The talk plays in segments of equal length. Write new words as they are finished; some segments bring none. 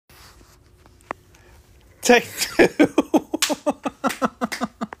Take two.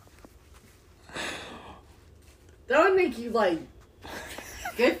 That would make you like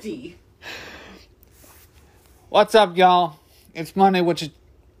 50. What's up, y'all? It's Monday, which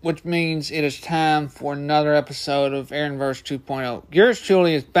means it is time for another episode of Aaronverse 2.0. Yours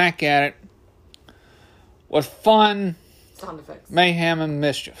truly is back at it with fun, Sound effects. mayhem, and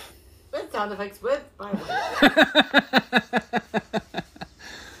mischief. With sound effects, with Bible.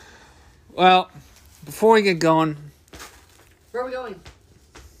 Well, before we get going, Where are we going?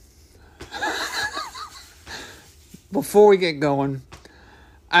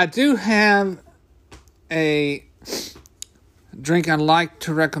 I do have a drink I'd like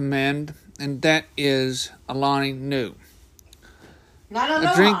to recommend, and that is Alani Nu.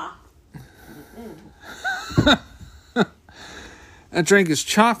 A drink. A drink is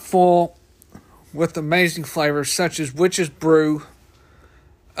chock full with amazing flavors such as Witch's Brew,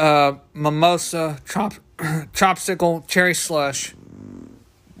 Mimosa, Chopsicle, Cherry Slush,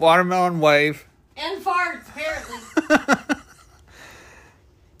 Watermelon Wave, And farts, apparently.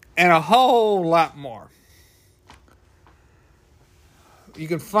 and a whole lot more. You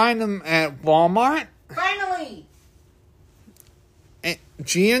can find them at Walmart, Finally!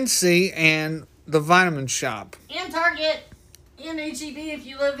 GNC, and the Vitamin Shop. And Target. And HEB if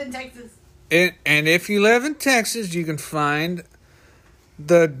you live in Texas. And if you live in Texas, you can find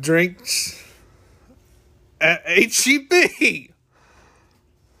the drinks at HEB.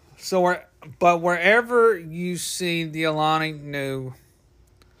 But wherever you see the Alani Nu,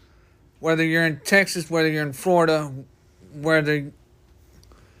 whether you're in Texas, whether you're in Florida, whether You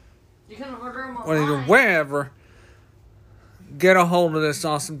can order them you're online. wherever, get a hold of this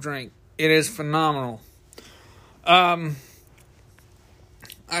awesome drink. It is phenomenal.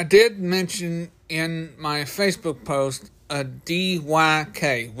 I did mention in my Facebook post a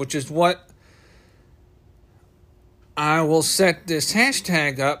DYK, which is what I will set this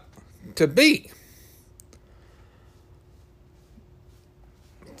hashtag up to be.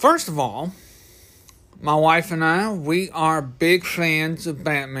 First of all, my wife and I, we are big fans of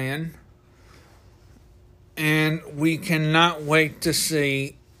Batman, and we cannot wait to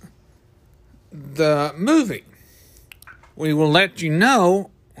see the movie. We will let you know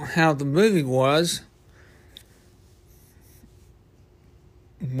how the movie was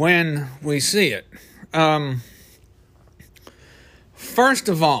when we see it. First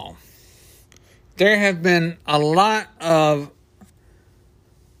of all, there have been a lot of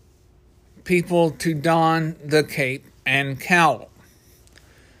people to don the cape and cowl.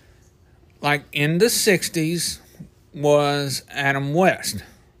 Like in the 60s was Adam West.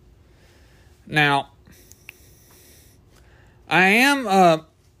 Now, I am a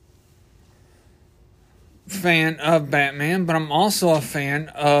fan of Batman, but I'm also a fan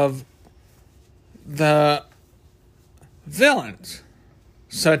of the villains,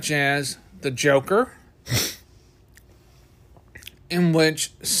 such as the Joker, in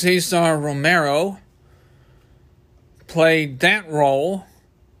which Cesar Romero played that role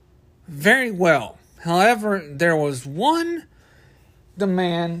very well. However, there was one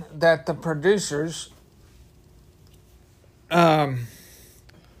demand that the producers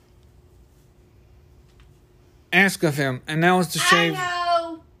ask of him, and that was to shave.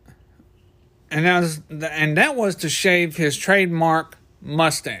 And that was to shave his trademark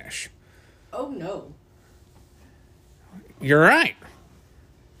mustache. Oh no. You're right.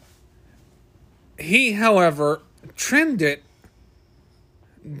 He, however, trimmed it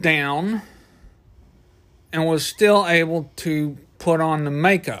down and was still able to put on the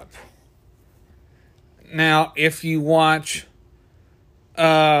makeup. Now, if you watch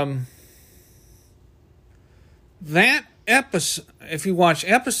that episode, if you watch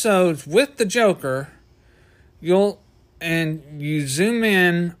episodes with the Joker, you zoom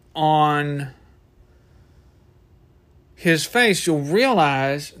in on his face, you'll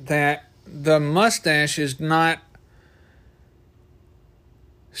realize that the mustache is not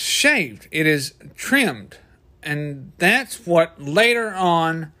shaved. It is trimmed. And that's what later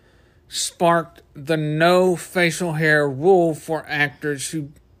on sparked the no facial hair rule for actors who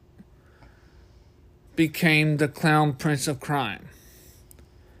became the Clown Prince of Crime.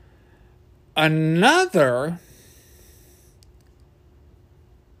 Another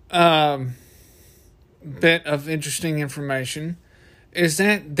bit of interesting information is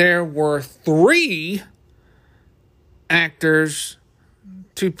that there were 3 actors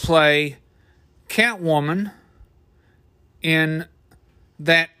to play Catwoman in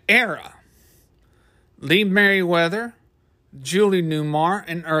that era. Lee Merriweather, Julie Newmar,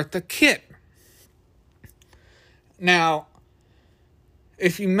 and Eartha Kitt. Now,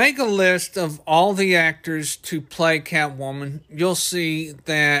 if you make a list of all the actors to play Catwoman, you'll see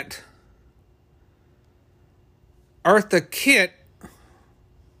that Eartha Kitt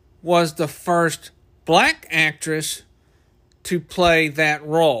was the first black actress to play that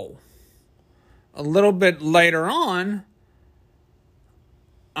role. A little bit later on,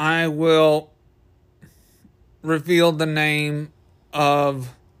 I will reveal the names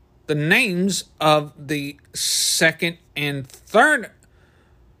of the second and third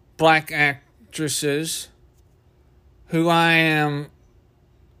black actresses who I am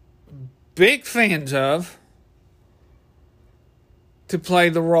big fans of to play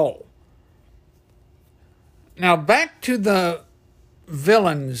the role. Now back to the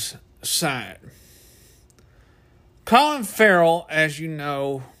villains side. Colin Farrell, as you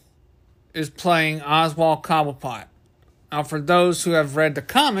know, is playing Oswald Cobblepot. Now, for those who have read the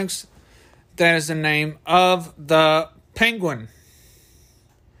comics, that is the name of the Penguin.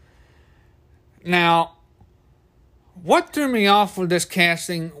 Now, what threw me off with this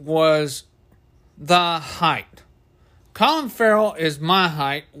casting was the height. Colin Farrell is my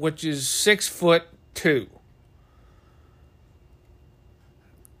height, which is 6'2".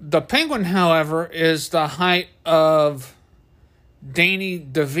 The Penguin, however, is the height of Danny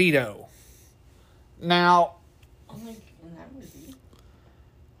DeVito. Now,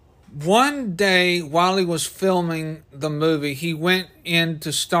 one day while he was filming the movie, he went into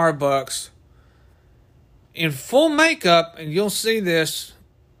Starbucks in full makeup, and you'll see this,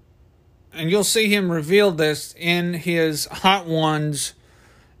 and you'll see him reveal this in his Hot Ones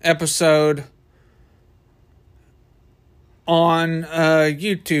episode on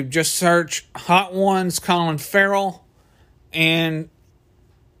YouTube. Just search Hot Ones Colin Farrell and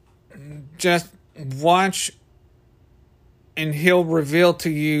just watch, and he'll reveal to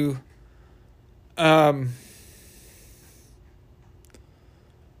you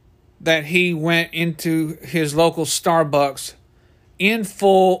that he went into his local Starbucks in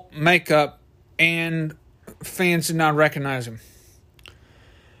full makeup and fans did not recognize him.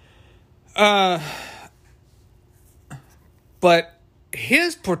 But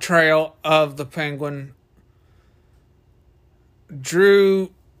his portrayal of the Penguin drew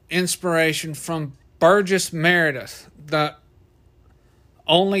inspiration from Burgess Meredith, the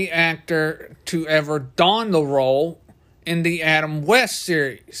only actor to ever don the role in the Adam West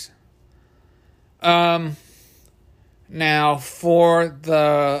series. Now, for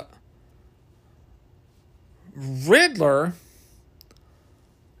the Riddler,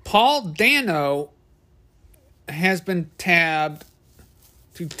 Paul Dano has been tabbed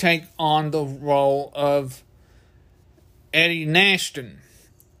to take on the role of Eddie Nashton,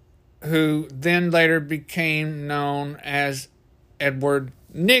 who then later became known as Edward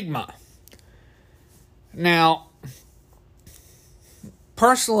Nygma. Now,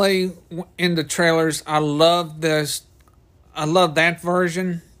 personally, in the trailers, I love that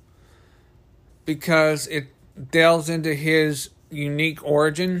version because it delves into his unique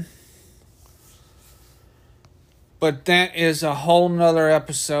origin. But that is a whole nother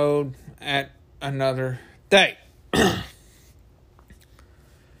episode at another date.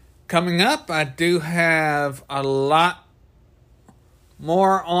 Coming up, I do have a lot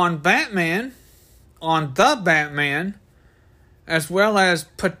more on Batman, on the Batman, as well as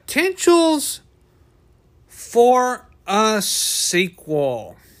potentials for a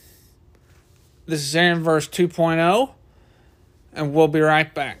sequel. This is Aaronverse 2.0, and we'll be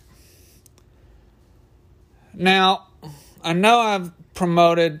right back. Now, I know I've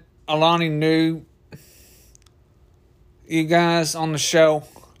promoted Alani Nu, you guys, on the show,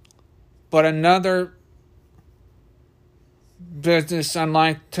 but another business I'd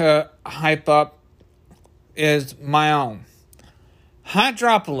like to hype up is my own.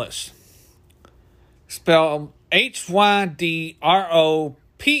 Hydropolis, spelled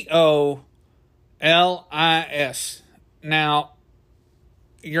Hydropolis. Now,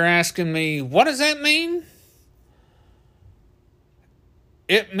 you're asking me, what does that mean?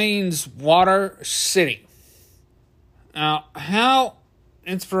 It means Water City. Now, how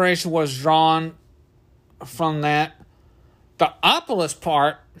inspiration was drawn from that, the Opolis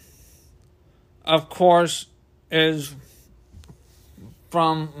part, of course, is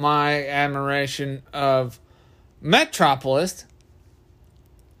from my admiration of Metropolis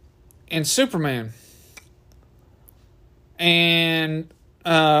and Superman. And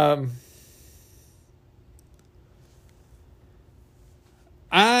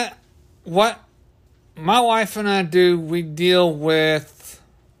what my wife and I do, we deal with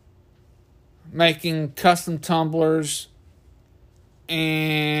making custom tumblers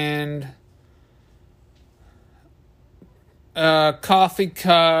and coffee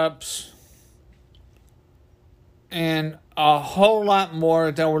cups, and a whole lot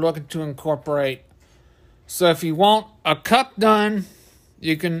more that we're looking to incorporate. So if you want a cup done,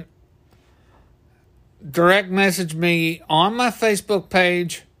 you can direct message me on my Facebook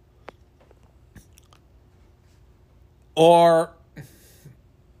page, or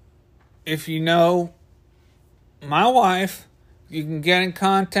if you know my wife, you can get in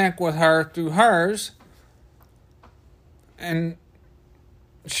contact with her through hers, and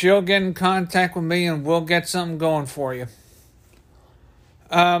she'll get in contact with me and we'll get something going for you.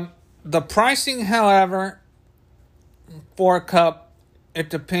 The pricing, however, for a cup, it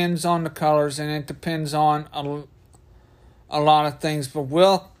depends on the colors and it depends on a lot of things, but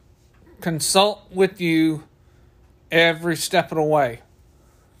we'll consult with you every step of the way.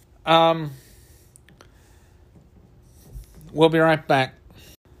 We'll be right back.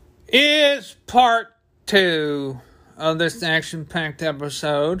 Is part 2 of this action-packed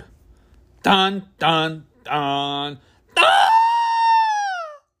episode. Dun, dun, dun, dun!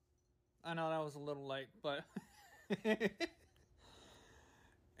 I know that was a little late, but...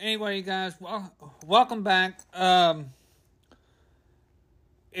 Anyway, you guys, welcome back.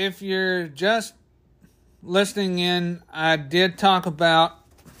 If you're just listening in, I did talk about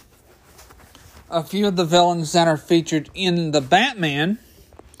a few of the villains that are featured in the Batman.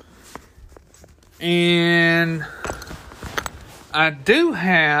 And I do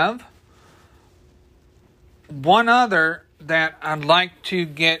have one other that I'd like to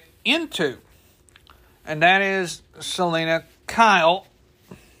get into. And that is Selina Kyle,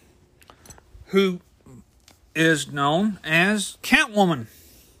 who is known as Catwoman.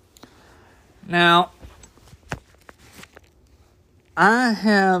 Now,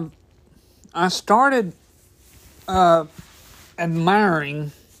 I started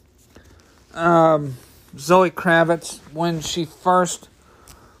admiring Zoe Kravitz when she first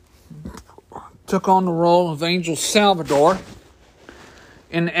took on the role of Angel Salvador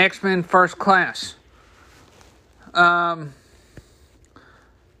in X-Men First Class. After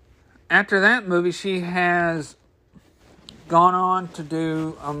that movie, she has gone on to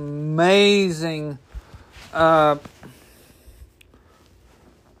do amazing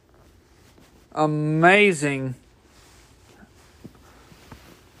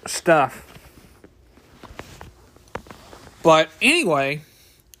stuff. But anyway,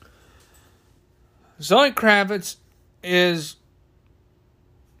 Zoe Kravitz has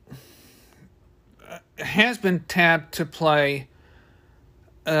been tapped to play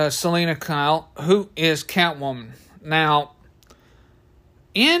Selina Kyle, who is Catwoman. Now,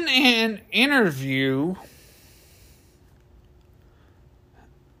 in an interview,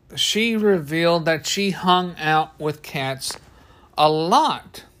 she revealed that she hung out with cats a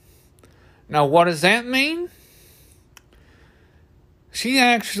lot. Now, what does that mean? She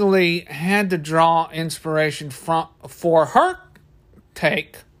actually had to draw inspiration for her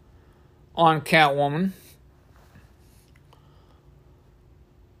take on Catwoman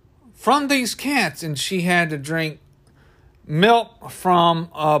from these cats, and she had to drink milk from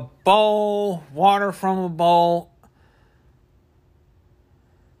a bowl, water from a bowl,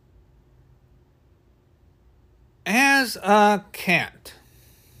 as a cat,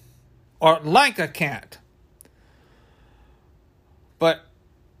 or like a cat. But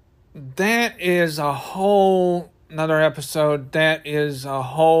that is a whole nother episode. That is a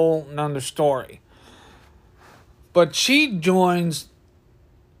whole nother story. But she joins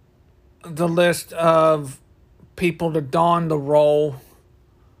the list of people to don the role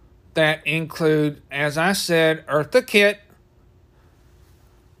that include, as I said, Eartha Kitt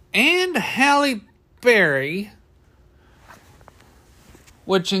and Halle Berry,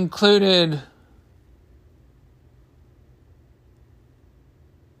 which included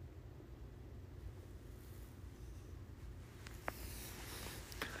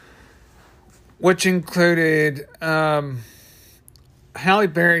Halle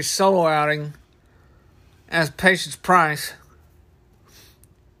Berry's solo outing as Patience Price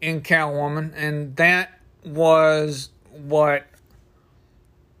in Catwoman, and that was what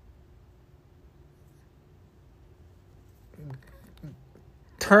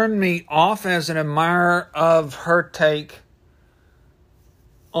turned me off as an admirer of her take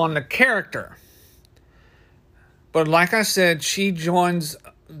on the character. But like I said, she joins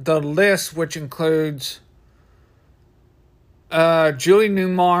the list, which includes Julie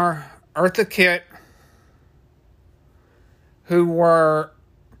Newmar, Eartha Kitt, who were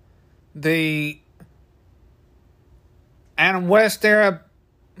the Adam West era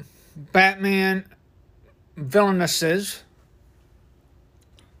Batman villainesses,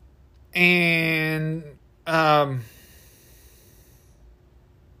 and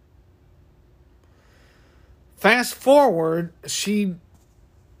Fast forward, she,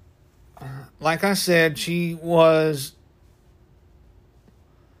 like I said, she was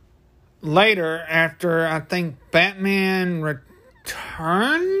later after, I think, Batman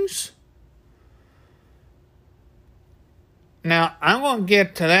Returns. Now, I'm going to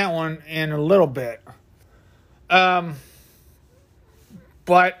get to that one in a little bit. But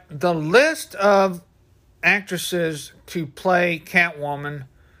the list of actresses to play Catwoman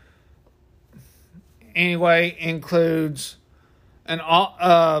anyway includes an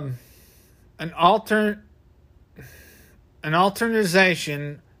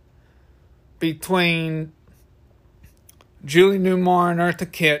alternization between Julie Newmar and Eartha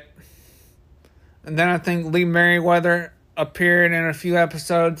Kitt, and then I think Lee Merriweather appeared in a few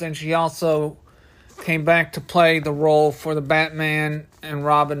episodes, and she also came back to play the role for the Batman and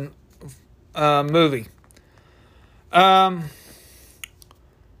Robin movie.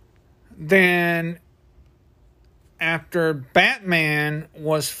 Then, after Batman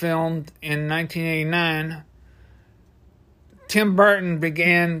was filmed in 1989, Tim Burton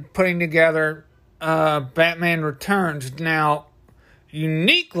began putting together Batman Returns. Now,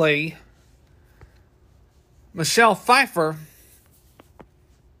 uniquely, Michelle Pfeiffer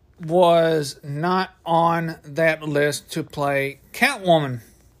was not on that list to play Catwoman.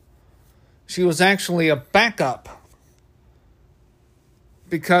 She was actually a backup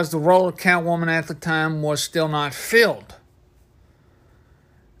because the role of Catwoman at the time was still not filled.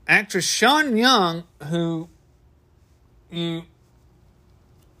 Actress Sean Young, who you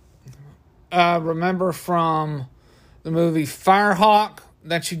remember from the movie Firehawk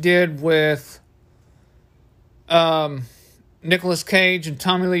that she did with Nicolas Cage and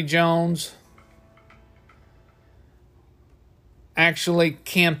Tommy Lee Jones, actually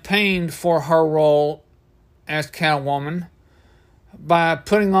campaigned for her role as Catwoman by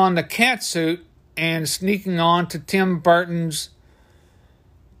putting on the catsuit and sneaking on to Tim Burton's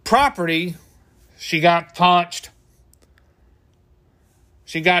property. She got punched.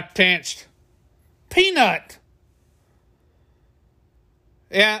 She got pinched. Peanut!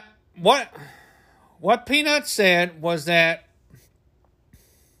 Yeah, what Peanut said was that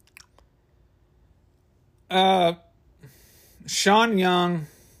Sean Young,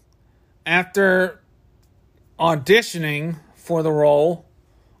 after auditioning for the role,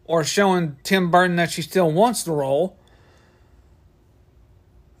 or showing Tim Burton that she still wants the role,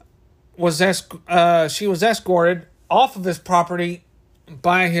 she was escorted off of his property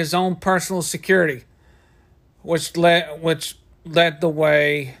by his own personal security, which led the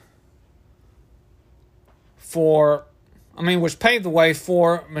way which paved the way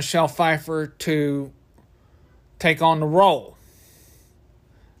for Michelle Pfeiffer to take on the role.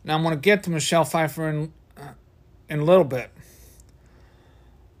 Now I'm going to get to Michelle Pfeiffer in a little bit.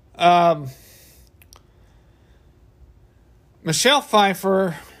 Michelle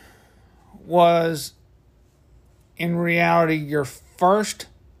Pfeiffer was, in reality, your first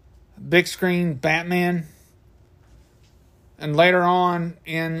big screen Batman. And later on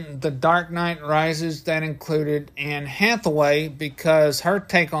in The Dark Knight Rises, that included Anne Hathaway, because her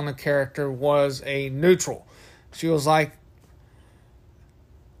take on the character was a neutral. She was like,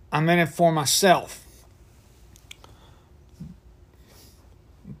 I'm in it for myself.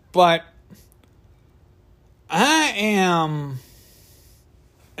 But I am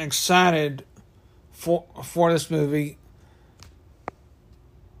excited for this movie.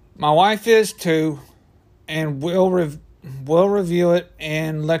 My wife is too, and we'll review it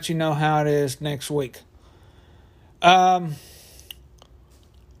and let you know how it is next week. I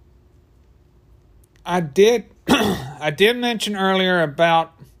did mention earlier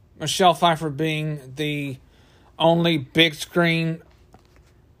about Michelle Pfeiffer being the only big screen,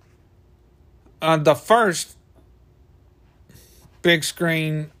 the first big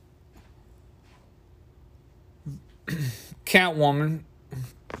screen Catwoman,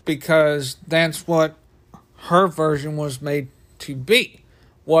 because that's what her version was made to be,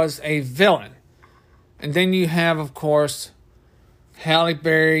 was a villain. And then you have, of course, Halle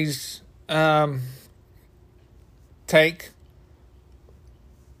Berry's take,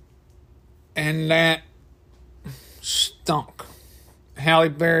 and that stunk. Halle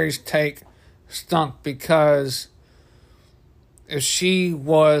Berry's take stunk because if she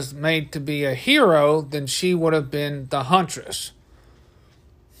was made to be a hero, then she would have been the Huntress.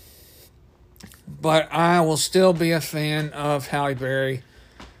 But I will still be a fan of Halle Berry.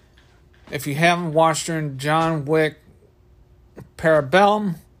 If you haven't watched her in John Wick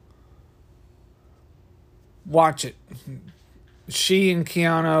Parabellum, watch it. She and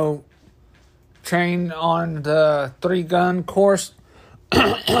Keanu trained on the 3-gun course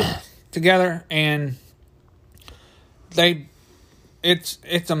together, and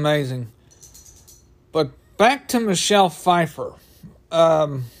it's amazing. But back to Michelle Pfeiffer.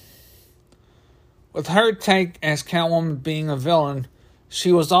 With her take as Catwoman being a villain,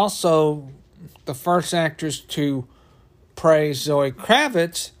 she was also the first actress to praise Zoe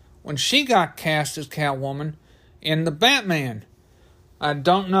Kravitz when she got cast as Catwoman in The Batman. I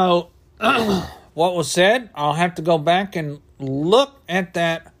don't know what was said. I'll have to go back and look at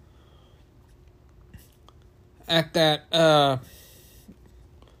that.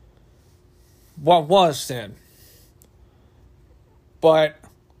 What was said. But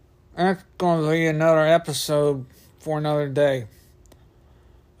that's going to be another episode for another day.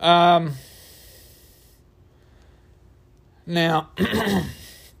 Now,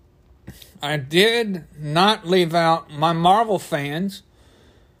 I did not leave out my Marvel fans,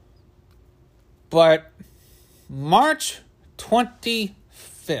 but March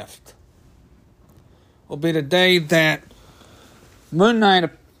 25th will be the day that Moon Knight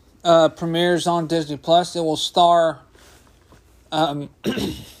premieres on Disney Plus. It will star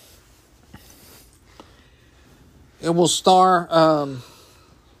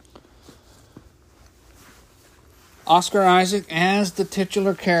Oscar Isaac as the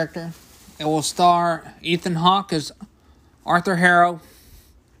titular character. It will star Ethan Hawke as Arthur Harrow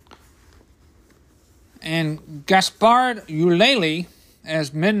and Gaspard Ulliel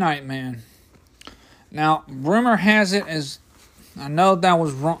as Midnight Man. Now, rumor has it, as I know that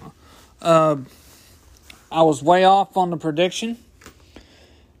was wrong. I was way off on the prediction,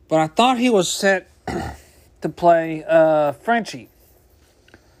 but I thought he was set to play Frenchie.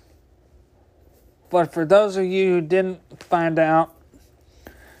 But for those of you who didn't find out,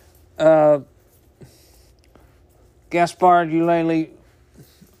 Gaspard Ulliel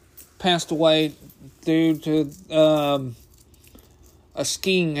passed away due to a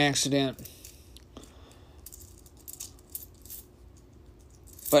skiing accident.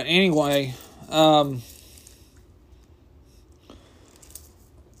 But anyway,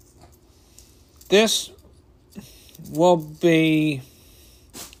 this will be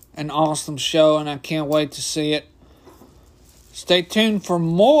an awesome show, and I can't wait to see it. Stay tuned for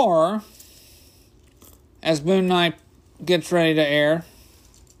more as Moon Knight gets ready to air.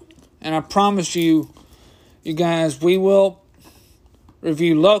 And I promise you guys, we will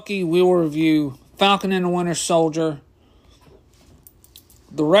review Loki, we will review Falcon and the Winter Soldier,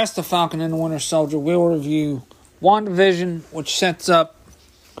 the rest of Falcon and the Winter Soldier. We will review WandaVision, which sets up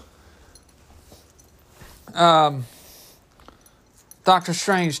Doctor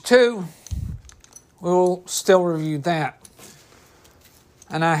Strange 2. We will still review that.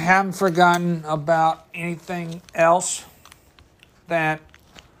 And I haven't forgotten about anything else that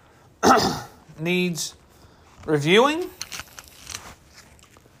needs reviewing.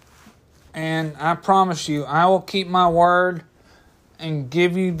 And I promise you, I will keep my word and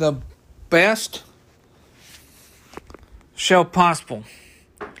give you the best show possible.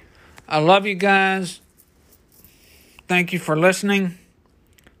 I love you guys. Thank you for listening.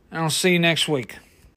 And I'll see you next week.